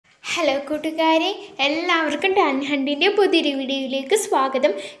Hello കൂട്ടുകാരെ, എല്ലാവർക്കും tan ഹണ്ടിൻ്റെ പുതിയൊരു വീഡിയോയിലേക്ക്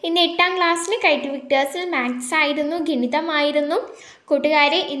സ്വാഗതം. ഇന്ന് 8ാം ക്ലാസ്സിൽ കൈറ്റ് വിക്ടേഴ്സിൽ മാത്സ് ആയിരുന്നു, ഗണിതമായിരുന്നു.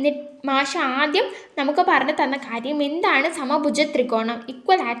 കൂട്ടുകാരെ, ഇന്ന് മാഷ് ആദ്യം നമുക്ക് പറഞ്ഞു തന്ന കാര്യം എന്താണ് സമഭുജ ത്രികോണം,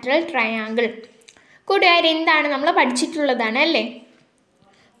 ഇക്വലാറ്ററൽ ട്രയാങ്കിൾ. കൂട്ടുകാരെ, എന്താണ് നമ്മൾ പഠിച്ചിട്ടുള്ളതാണ് അല്ലേ?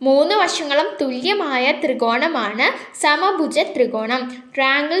 3 വശങ്ങളും തുല്യമായ ത്രികോണമാണ് സമഭുജ ത്രികോണം.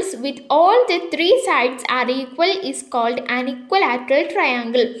 Triangles with all the 3 sides are equal is called an equilateral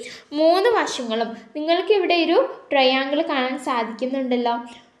triangle. 3 വശങ്ങളും, നിങ്ങൾക്ക് ഇവിടെ ഒരു ട്രയാങ്കിൾ കാണാൻ സാധിക്കുന്നുണ്ടല്ലോ,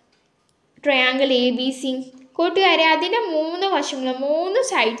 ട്രയാങ്കിൾ ABC. കൂട്ടുകാരെ, അതിൻ്റെ 3 വശങ്ങളും 3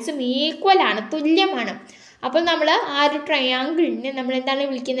 സൈഡ്സും ഈക്വൽ ആണ്, തുല്യമാണ്. അപ്പോൾ നമ്മൾ ആ ഒരു ട്രയാങ്കിളിനെ നമ്മൾ എന്താണ്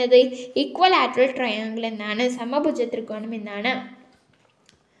വിളിക്കുന്നത്? ഇക്വലാറ്ററൽ ട്രയാങ്കിൾ എന്നാണ്, സമഭുജ ത്രികോണം എന്നാണ്.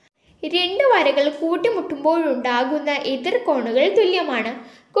 2 വരകൾ കൂട്ടിമുട്ടുമ്പോഴുണ്ടാകുന്ന എതിർകോണുകൾ തുല്യമാണ്.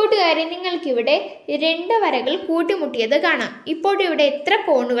 കൂട്ടുകാരെ, നിങ്ങൾക്കിവിടെ 2 വരകൾ കൂട്ടിമുട്ടിയത് കാണാം. ഇപ്പോൾ ഇവിടെ എത്ര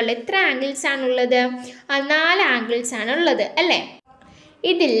കോണുകൾ, എത്ര ആംഗിൾസ് ആണുള്ളത്? 4 ആംഗിൾസ് ആണുള്ളത് അല്ലേ?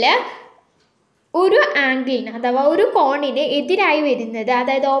 ഇതിൽ ഒരു ആംഗിളിന് അഥവാ ഒരു കോണിന് എതിരായി വരുന്നത്,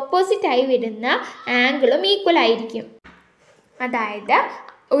 അതായത് ഓപ്പോസിറ്റായി വരുന്ന ആംഗിളും ഈക്വൽ ആയിരിക്കും. അതായത്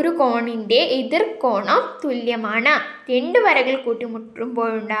ഒരു കോണിൻ്റെ എതിർകോണം തുല്യമാണ്. 2 വരകൾ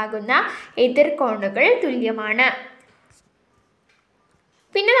കൂട്ടിമുട്ടുമ്പോഴുണ്ടാകുന്ന എതിർകോണുകൾ തുല്യമാണ്.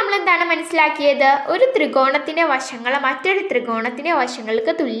 പിന്നെ നമ്മൾ എന്താണ് മനസ്സിലാക്കിയത്? ഒരു ത്രികോണത്തിൻ്റെ വശങ്ങൾ മറ്റൊരു ത്രികോണത്തിൻ്റെ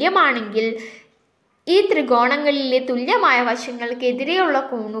വശങ്ങൾക്ക് തുല്യമാണെങ്കിൽ ഈ ത്രികോണങ്ങളിലെ തുല്യമായ വശങ്ങൾക്ക് എതിരെയുള്ള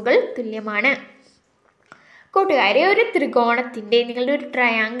കോണുകൾ തുല്യമാണ്. കൂട്ടുകാരെ, ഒരു ത്രികോണത്തിൻ്റെ, നിങ്ങളുടെ ഒരു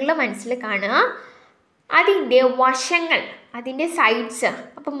ട്രയാങ്കിൾ മനസ്സിൽ കാണുക, അതിൻ്റെ വശങ്ങൾ, അതിൻ്റെ സൈഡ്സ്,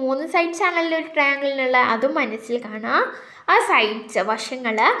 അപ്പോൾ 3 സൈഡ്സ് ആണല്ലോ ഒരു ട്രയാങ്കിളിനുള്ള, അതും മനസ്സിൽ കാണുക. ആ സൈഡ്സ്,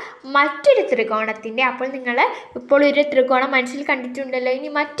 വശങ്ങൾ മറ്റൊരു ത്രികോണത്തിൻ്റെ, അപ്പോൾ നിങ്ങൾ ഇപ്പോൾ ഒരു ത്രികോണം മനസ്സിൽ കണ്ടിട്ടുണ്ടല്ലോ, ഇനി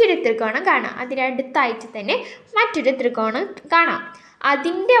മറ്റൊരു ത്രികോണം കാണാം, അതിനടുത്തായിട്ട് തന്നെ മറ്റൊരു ത്രികോണം കാണാം.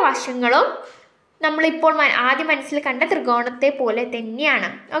 അതിൻ്റെ വശങ്ങളും നമ്മളിപ്പോൾ ആദ്യം മനസ്സിൽ കണ്ട ത്രികോണത്തെ പോലെ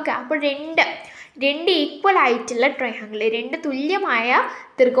തന്നെയാണ്. ഓക്കെ, അപ്പോൾ രണ്ട് ഈക്വൽ ആയിട്ടുള്ള ട്രയാങ്കിൾ, 2 തുല്യമായ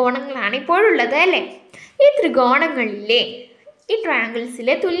ത്രികോണങ്ങളാണ് ഇപ്പോഴുള്ളത് അല്ലേ? ഈ ത്രികോണങ്ങളിലെ, ഈ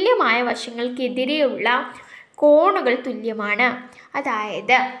ട്രയാങ്കിൾസിലെ തുല്യമായ വശങ്ങൾക്കെതിരെയുള്ള കോണുകൾ തുല്യമാണ്.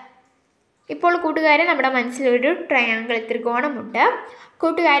 അതായത് ഇപ്പോൾ കൂട്ടുകാരെ, നമ്മുടെ മനസ്സിലൊരു ട്രയാങ്കിൾ, ത്രികോണമുണ്ട്.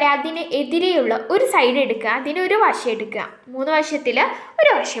 കൂട്ടുകാരെ, അതിന് എതിരെയുള്ള ഒരു സൈഡ് എടുക്കുക, അതിനൊരു വശം എടുക്കുക, 3 വശത്തിൽ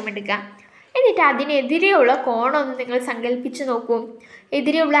ഒരു വശം എടുക്കുക. എന്നിട്ട് അതിനെതിരെയുള്ള കോണൊന്ന് നിങ്ങൾ സങ്കല്പിച്ച് നോക്കൂ,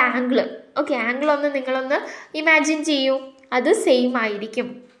 എതിരെയുള്ള ആംഗിൾ. ഓക്കെ, ആംഗിൾ ഒന്ന് നിങ്ങളൊന്ന് ഇമാജിൻ ചെയ്യൂ, അത് സെയിം ആയിരിക്കും.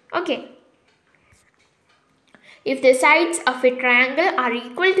 Okay, if the sides of a triangle are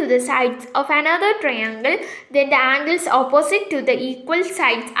equal to the sides of another triangle, then the angles opposite to the equal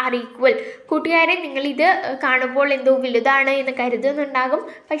sides are equal. കൂട്ടുകാരെ, നിങ്ങളിത് കാണുമ്പോൾ എന്തോ വലുതാണ് എന്ന് കരുതുന്നുണ്ടാകും.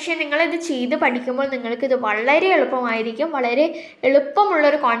 പക്ഷേ നിങ്ങളിത് ചെയ്ത് പഠിക്കുമ്പോൾ നിങ്ങൾക്കിത് വളരെ എളുപ്പമായിരിക്കും. വളരെ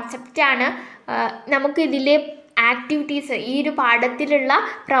എളുപ്പമുള്ളൊരു കോൺസെപ്റ്റാണ്. നമുക്കിതിലെ ആക്ടിവിറ്റീസ്, ഈ ഒരു പാഠത്തിലുള്ള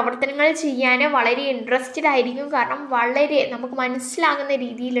പ്രവർത്തനങ്ങൾ ചെയ്യാൻ വളരെ ഇൻട്രസ്റ്റഡ് ആയിരിക്കും. കാരണം വളരെ നമുക്ക് മനസ്സിലാകുന്ന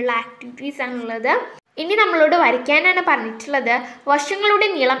രീതിയിലുള്ള ആക്ടിവിറ്റീസാണുള്ളത്. ഇനി നമ്മളോട് വരയ്ക്കാനാണ് പറഞ്ഞിട്ടുള്ളത്. വശങ്ങളുടെ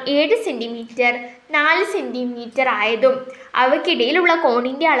നീളം 7 സെൻറ്റിമീറ്റർ 4 സെൻറ്റിമീറ്റർ ആയതും അവയ്ക്കിടയിലുള്ള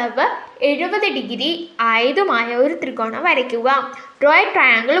കോണിൻ്റെ അളവ് 70 ഡിഗ്രി ആയതുമായ ഒരു ത്രികോണം വരയ്ക്കുക. Draw A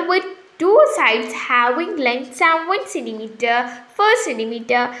triangle with 2 sides having length 7 centimeter 4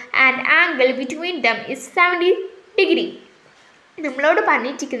 centimeter and angle between them is 70 degree. നമ്മളോട്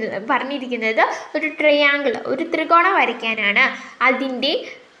പറഞ്ഞിരിക്കുന്നത് ഒരു ട്രയാങ്കിൾ, ഒരു ത്രികോണം വരയ്ക്കാനാണ്. അതിൻ്റെ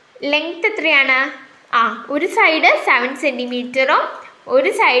ലെങ്ത് എത്രയാണ്? ഒരു സൈഡ് 7 സെൻറ്റിമീറ്ററും ഒരു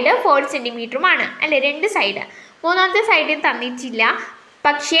സൈഡ് 4 സെൻറ്റിമീറ്ററുമാണ് അല്ലേ? 2 സൈഡ്. മൂന്നാമത്തെ സൈഡിൽ തന്നിട്ടില്ല.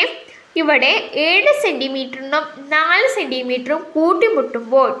 പക്ഷേ ഇവിടെ 7 സെൻറ്റിമീറ്ററിനും 4 സെൻറ്റിമീറ്ററും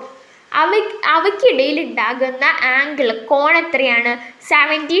കൂട്ടിമുട്ടുമ്പോൾ അവയ്ക്കിടയിൽ ഉണ്ടാകുന്ന ആംഗിൾ, കോൺ എത്രയാണ്?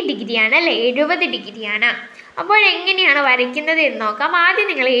 70 ഡിഗ്രിയാണ് അല്ലേ? 70 ഡിഗ്രിയാണ്. അപ്പോൾ എങ്ങനെയാണ് വരയ്ക്കുന്നത് എന്ന് നോക്കാം. ആദ്യം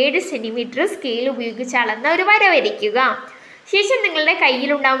നിങ്ങൾ 7 സെൻറ്റിമീറ്റർ സ്കെയിൽ ഉപയോഗിച്ച് അളന്ന ഒരു വര വരയ്ക്കുക. ശേഷം നിങ്ങളുടെ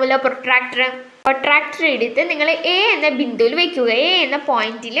കയ്യിലുണ്ടാവുമല്ലോ പ്രൊട്രാക്ടർ എടുത്ത് നിങ്ങൾ എ എന്ന ബിന്ദുവിൽ വയ്ക്കുക, എ എന്ന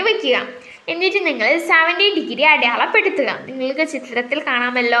പോയിന്റിൽ വയ്ക്കുക. എന്നിട്ട് നിങ്ങൾ 70 ഡിഗ്രി അടയാളപ്പെടുത്തുക. നിങ്ങൾക്ക് ചിത്രത്തിൽ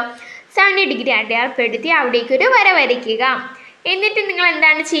കാണാമല്ലോ, 70 ഡിഗ്രി അടയാളപ്പെടുത്തി അവിടേക്കൊരു വര വരയ്ക്കുക. എന്നിട്ട് നിങ്ങൾ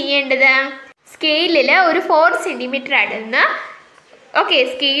എന്താണ് ചെയ്യേണ്ടത്? സ്കെയിലിൽ ഒരു 4 സെൻറ്റിമീറ്റർ അടന്ന്, ഓക്കെ,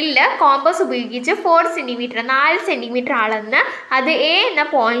 സ്കെയിലിൽ കോമ്പസ് ഉപയോഗിച്ച് 4 സെൻറ്റിമീറ്റർ 4 സെൻറ്റിമീറ്റർ അളന്ന് അത് എ എന്ന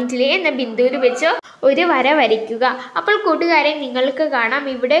പോയിന്റിൽ, എന്ന ബിന്ദുവിൽ വെച്ച് ഒരു വര വരയ്ക്കുക. അപ്പോൾ കൂട്ടുകാരെ, നിങ്ങൾക്ക് കാണാം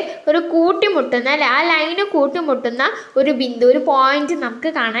ഇവിടെ ഒരു കൂട്ടിമുട്ടുന്ന, ആ ലൈന് കൂട്ടിമുട്ടുന്ന ഒരു ബിന്ദു, ഒരു പോയിന്റ്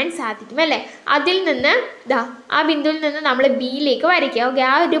നമുക്ക് കാണാൻ സാധിക്കും അല്ലേ? അതിൽ നിന്ന് ആ ബിന്ദുവിൽ നിന്ന് നമ്മൾ ബിയിലേക്ക് വരയ്ക്കുക. ഓക്കെ,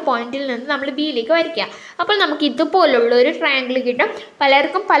 ആ ഒരു പോയിന്റിൽ നിന്ന് നമ്മൾ ബിയിലേക്ക് വരയ്ക്കുക. അപ്പോൾ നമുക്ക് ഇതുപോലുള്ള ഒരു ട്രയാങ്കിൾ കിട്ടും.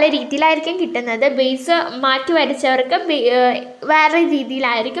 പലർക്കും പല രീതിയിലായിരിക്കും കിട്ടുന്നത്. ബേസ് മാറ്റി വരച്ചവർക്ക് വേറെ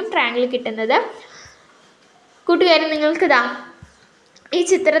രീതിയിലായിരിക്കും ട്രയാങ്കിൾ കിട്ടുന്നത്. കൂട്ടുകാരെ, നിങ്ങൾക്കിതാ ഈ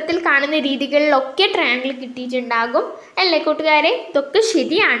ചിത്രത്തിൽ കാണുന്ന രീതികളിലൊക്കെ ട്രയാങ്കിൾ കിട്ടിയിട്ടുണ്ടാകും അല്ലേ കൂട്ടുകാരെ? ഇതൊക്കെ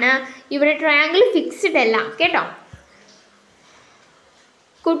ശരിയാണ്. ഇവിടെ ട്രയാങ്കിൾ ഫിക്സ്ഡ് അല്ല കേട്ടോ.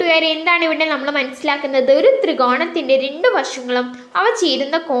 കൂട്ടുകാരെ, എന്താണ് ഇവിടെ നമ്മൾ മനസ്സിലാക്കുന്നത്? ഒരു ത്രികോണത്തിൻ്റെ 2 വശങ്ങളും അവ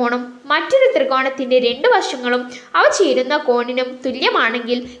ചേരുന്ന കോണും മറ്റൊരു ത്രികോണത്തിൻ്റെ 2 വശങ്ങളും അവ ചേരുന്ന കോണിനും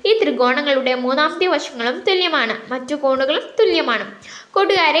തുല്യമാണെങ്കിൽ ഈ ത്രികോണങ്ങളുടെ മൂന്നാമത്തെ വശങ്ങളും തുല്യമാണ്, മറ്റു കോണുകളും തുല്യമാണ്.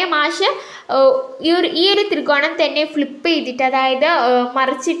 കൂട്ടുകാരെ, മാഷ് ഈ ഒരു ത്രികോണം തന്നെ ഫ്ലിപ്പ് ചെയ്തിട്ട്, അതായത്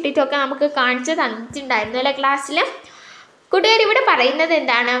മറിച്ചിട്ടിട്ടൊക്കെ നമുക്ക് കാണിച്ച് തന്നിട്ടുണ്ടായിരുന്നു അല്ലേ ക്ലാസ്സിൽ. കൂട്ടുകാർ, ഇവിടെ പറയുന്നത്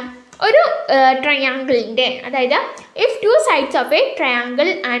എന്താണ്? ഒരു ട്രയാങ്കിളിൻ്റെ, അതായത് if 2 sides of a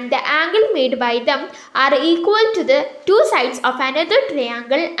triangle and the angle made by them are equal to the 2 sides of another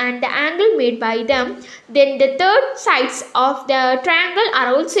triangle and the angle made by them, then the third sides of the triangle are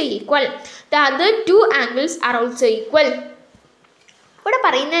also equal. The other 2 angles are also equal. ഇവിടെ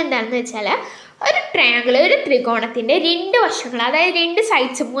പറയുന്നത് എന്താണെന്ന് വെച്ചാൽ, ഒരു triangle, ഒരു ത്രികോണത്തിൻ്റെ 2 വശങ്ങൾ, അതായത് 2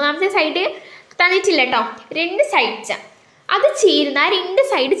 sides, മൂന്നാമത്തെ സൈഡ് തന്നിട്ടില്ല കേട്ടോ, 2 സൈഡ്സ് അത് ചേരുന്ന, ആ 2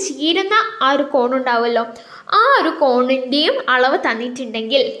 സൈഡ് ചേരുന്ന ആ ഒരു കോണുണ്ടാവുമല്ലോ, ആ ഒരു കോണിൻ്റെയും അളവ്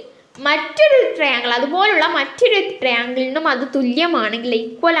തന്നിട്ടുണ്ടെങ്കിൽ മറ്റൊരു ട്രയാങ്കിൾ, അതുപോലുള്ള മറ്റൊരു ട്രയാങ്കിളിനും അത് തുല്യമാണെങ്കിൽ,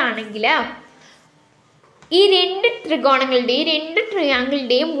 ഈക്വൽ ആണെങ്കിൽ, ഈ 2 ത്രികോണങ്ങളുടെയും 2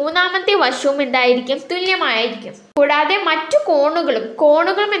 ട്രയാങ്കിളിൻ്റെയും മൂന്നാമത്തെ വശവും എന്തായിരിക്കും? തുല്യമായിരിക്കും. കൂടാതെ മറ്റു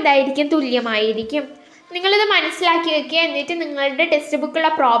കോണുകളും എന്തായിരിക്കും? തുല്യമായിരിക്കും. നിങ്ങളിത് മനസ്സിലാക്കി വെക്കുക. എന്നിട്ട് നിങ്ങളുടെ ടെക്സ്റ്റ് ബുക്കിലുള്ള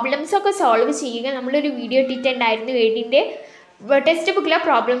പ്രോബ്ലംസൊക്കെ സോൾവ് ചെയ്യുക. നമ്മളൊരു വീഡിയോ ഇട്ടിട്ടുണ്ടായിരുന്നു ഏഴിൻ്റെ ടെക്സ്റ്റ് ബുക്കിലെ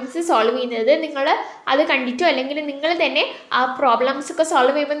പ്രോബ്ലംസ് സോൾവ് ചെയ്യുന്നത്. നിങ്ങൾ അത് കണ്ടിട്ടോ അല്ലെങ്കിൽ നിങ്ങൾ തന്നെ ആ പ്രോബ്ലംസൊക്കെ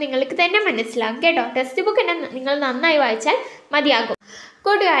സോൾവ് ചെയ്യുമ്പോൾ നിങ്ങൾക്ക് തന്നെ മനസ്സിലാകും കേട്ടോ. ടെക്സ്റ്റ് ബുക്ക് തന്നെ നിങ്ങൾ നന്നായി വായിച്ചാൽ മതിയാകും.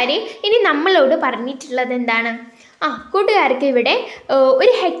 കൂട്ടുകാരെ, ഇനി നമ്മളോട് പറഞ്ഞിട്ടുള്ളത് എന്താണ്? കൂട്ടുകാർക്ക് ഇവിടെ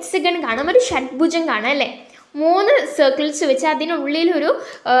ഒരു ഹെക്സഗൺ കാണാം, ഒരു ഷഡ്ഭുജം കാണാം അല്ലേ? 3 സർക്കിൾസ് വെച്ച് അതിനുള്ളിലൊരു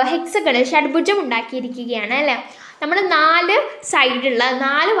ഹെക്സഗൺ, ഷഡ്ഭുജം ഉണ്ടാക്കിയിരിക്കുകയാണ് അല്ലേ? നമ്മൾ 4 സൈഡുള്ള,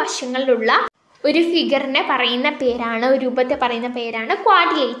 4 വശങ്ങളിലുള്ള ഒരു ഫിഗറിനെ പറയുന്ന പേരാണ്, ഒരു രൂപത്തെ പറയുന്ന പേരാണ്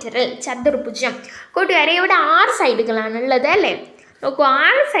ക്വാഡ്രിലേറ്ററൽ, ചതുർഭുജം. കൂട്ടുകാരെ, ഇവിടെ 6 സൈഡുകളാണുള്ളത് അല്ലേ? നോക്കൂ,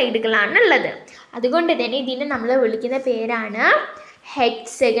 6 സൈഡുകളാണുള്ളത്. അതുകൊണ്ട് തന്നെ ഇതിനെ നമ്മൾ വിളിക്കുന്ന പേരാണ്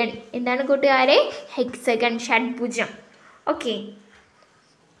ഹെക്സഗൺ. എന്താണ് കൂട്ടുകാരെ? ഹെക്സഗൺ, ഷഡ്ഭുജം. ഓക്കെ,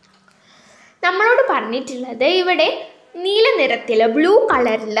 നമ്മളോട് പറഞ്ഞിട്ടുള്ളത് ഇവിടെ നീല നിറത്തിൽ, ബ്ലൂ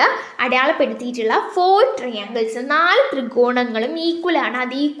കളറിൽ അടയാളപ്പെടുത്തിയിട്ടുള്ള 4 ട്രയാങ്കിൾസ്, 4 ത്രികോണങ്ങളും ഈക്വലാണ്.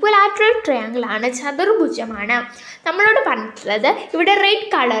 അത് ഈക്വലാറ്ററൽ ട്രയാങ്കിൾ ആണ്, ചതുർഭുജമാണ്. നമ്മളോട് പറഞ്ഞിട്ടുള്ളത് ഇവിടെ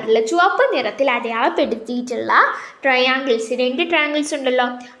റെഡ് കളറിൽ, ചുവപ്പ് നിറത്തിൽ അടയാളപ്പെടുത്തിയിട്ടുള്ള ട്രയാങ്കിൾസ്, 2 ട്രയാങ്കിൾസ് ഉണ്ടല്ലോ,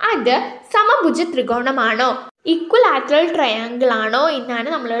 അത് സമഭുജ ത്രികോണമാണോ, ഇക്വലാറ്ററൽ ട്രയാങ്കിൾ ആണോ എന്നാണ്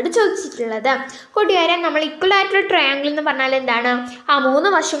നമ്മളോട് ചോദിച്ചിട്ടുള്ളത്. കൂട്ടുകാരെ, നമ്മൾ ഇക്വലാറ്ററൽ ട്രയാങ്കിൾ എന്ന് പറഞ്ഞാൽ എന്താണ്? 3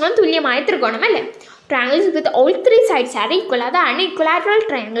 വശങ്ങളും തുല്യമായ ത്രികോണം അല്ലേ? Triangles with all 3 sides are equal, അതാണ് ഇക്വലാറ്ററൽ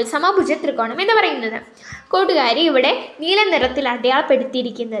ട്രയാങ്കിൾ, സമഭുജ ത്രികോണം എന്ന് പറയുന്നത്. കൂട്ടുകാരി, ഇവിടെ നീല നിറത്തിൽ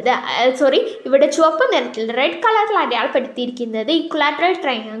അടയാളപ്പെടുത്തിയിരിക്കുന്നത്, ഇവിടെ ചുവപ്പ് നിറത്തിൽ, റെഡ് കളറിൽ അടയാളപ്പെടുത്തിയിരിക്കുന്നത് ഇക്വലാറ്ററൽ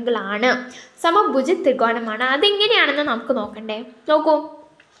ട്രയാങ്കിൾ ആണ്, സമഭുജ ത്രികോണമാണ്. അതെങ്ങനെയാണെന്ന് നമുക്ക് നോക്കണ്ടേ? നോക്കൂ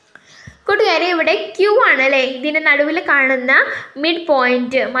കൂട്ടുകാരെ, ഇവിടെ ക്യൂ ആണ് അല്ലേ? ഇതിൻ്റെ നടുവിൽ കാണുന്ന മിഡ്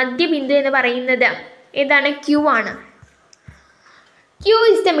പോയിന്റ്, മധ്യബിന്ദു എന്ന് പറയുന്നത് ഏതാണ്? ക്യൂ ആണ്. Q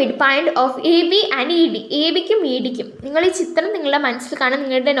is the midpoint of AB and ED. ABക്കും EDക്കും നിങ്ങൾ ഈ ചിത്രം നിങ്ങളുടെ മനസ്സിൽ കാണാൻ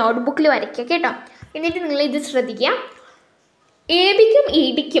നിങ്ങളുടെ നോട്ട്ബുക്കിൽ വരയ്ക്കുക കേട്ടോ. എന്നിട്ട് നിങ്ങൾ ഇത് ശ്രദ്ധിക്കുക. ABക്കും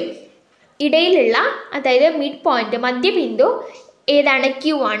EDക്കും ഇടയിലുള്ള, അതായത് മിഡ് പോയിന്റ്, മധ്യബിന്ദു ഏതാണ്?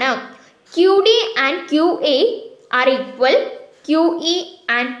 Q ആണ്. QD and QA are equal. QE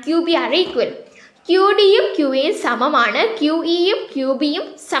and QB are equal. QDയും QAയും സമമാണ്, QEയും QBയും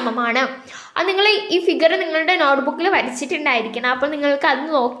സമമാണ്. അത് നിങ്ങൾ ഈ ഫിഗർ നിങ്ങളുടെ നോട്ട്ബുക്കിൽ വരച്ചിട്ടുണ്ടായിരിക്കണം. അപ്പോൾ നിങ്ങൾക്ക് അത്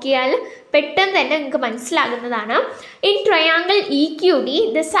നോക്കിയാൽ പെട്ടെന്ന് തന്നെ നിങ്ങൾക്ക് മനസ്സിലാകുന്നതാണ്. In triangle EQD,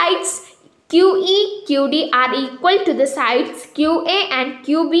 the sides QE, QD are equal to the sides QA and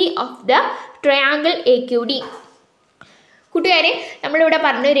QB of the triangle AQD. കൂട്ടുകാരെ, നമ്മളിവിടെ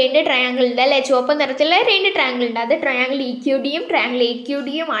പറഞ്ഞു 2 ട്രയാങ്കിൾ ഉണ്ട് അല്ലേ? ചുവപ്പ് നിറത്തിലുള്ള 2 ട്രയാങ്കിൾ ഉണ്ട്. അത് triangle EQDയും triangle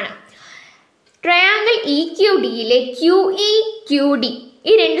AQDയുമാണ്. Triangle EQDയിലെ QE, QD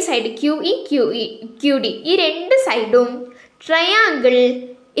ഈ 2 സൈഡ്, QE, QD ഈ 2 സൈഡും ട്രയാങ്കിൾ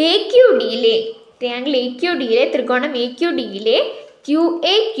AQDയിലെ ത്രികോണം AQDയിലെ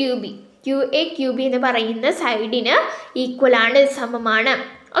QA, QB എന്ന് പറയുന്ന സൈഡിന് ഈക്വലാണ്, സമമാണ്.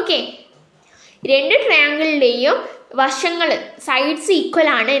 ഓക്കെ, 2 ട്രയാങ്കിളിലെയും വശങ്ങൾ, സൈഡ്സ് ഈക്വൽ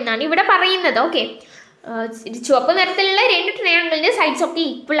ആണ് എന്നാണ് ഇവിടെ പറയുന്നത്. ഓക്കെ, ചുവപ്പ് നിറത്തിലുള്ള 2 ട്രയാങ്കിളിൻ്റെ സൈഡ്സ് ഒക്കെ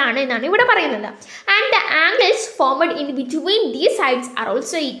ഈക്വൽ ആണ് എന്നാണ് ഇവിടെ പറയുന്നത്. And the angles formed in between these sides are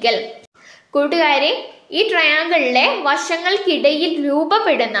also equal. കൂട്ടുകാരെ, ഈ ട്രയാങ്കിളിലെ വശങ്ങൾക്കിടയിൽ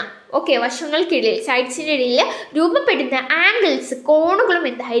രൂപപ്പെടുന്ന വശങ്ങൾക്കിടയിൽ സൈഡ്സിൻ്റെ ഇടയിൽ രൂപപ്പെടുന്ന ആംഗിൾസ് കോണുകളും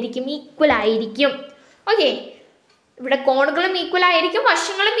എന്തായിരിക്കും? ഈക്വൽ ആയിരിക്കും. ഓക്കെ, ഇവിടെ കോണുകളും ഈക്വൽ ആയിരിക്കും,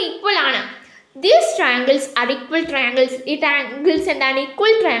 വശങ്ങളും ഈക്വൽ ആണ്. These triangles are equal triangles. ഈ triangles എന്താണ്?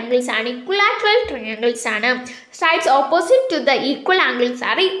 Equal triangles ആണ്, equilateral triangles ആണ്. Sides opposite to the equal angles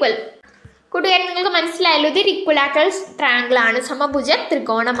are equal. കൂട്ടുകാരെ, നിങ്ങൾക്ക് മനസ്സിലായല്ലോ, ഇത് ഇക്വലാറ്ററൽ ട്രയാങ്കിൾ ആണ്, സമഭുജ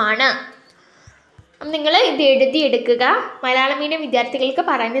ത്രികോണമാണ്. നിങ്ങൾ ഇത് എഴുതിയെടുക്കുക. മലയാളം മീഡിയം വിദ്യാർത്ഥികൾക്ക്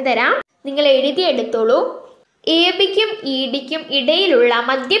പറഞ്ഞു തരാം, നിങ്ങൾ എഴുതിയെടുത്തോളൂ. എ ബിക്കും ഇ ഡിക്കും ഇടയിലുള്ള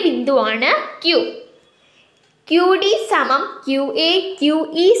മധ്യബിന്ദുവാണ് Q. QD സമം QA,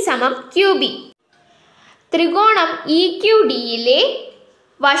 QE സമം QB. ത്രികോണം EQDയിലെ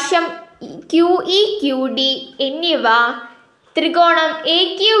വശം QE, QD എന്നിവ ത്രികോണം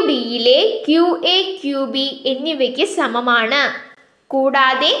AQDയിലെ QA, QB എന്നിവയ്ക്ക് സമമാണ്.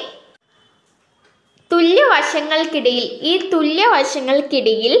 കൂടാതെ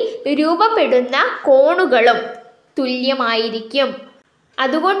തുല്യവശങ്ങൾക്കിടയിൽ രൂപപ്പെടുന്ന കോണുകളും തുല്യമായിരിക്കും.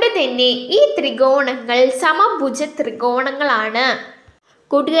 അതുകൊണ്ട് തന്നെ ഈ ത്രികോണങ്ങൾ സമഭുജ ത്രികോണങ്ങളാണ്.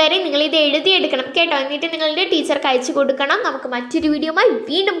 കൂട്ടുകാരെ, നിങ്ങൾ ഇത് എഴുതിയെടുക്കണം കേട്ടോ. എന്നിട്ട് നിങ്ങളുടെ ടീച്ചർക്ക് അയച്ചു കൊടുക്കണം. നമുക്ക് മറ്റൊരു വീഡിയോയുമായി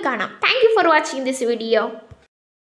വീണ്ടും കാണാം. Thank you for watching this video.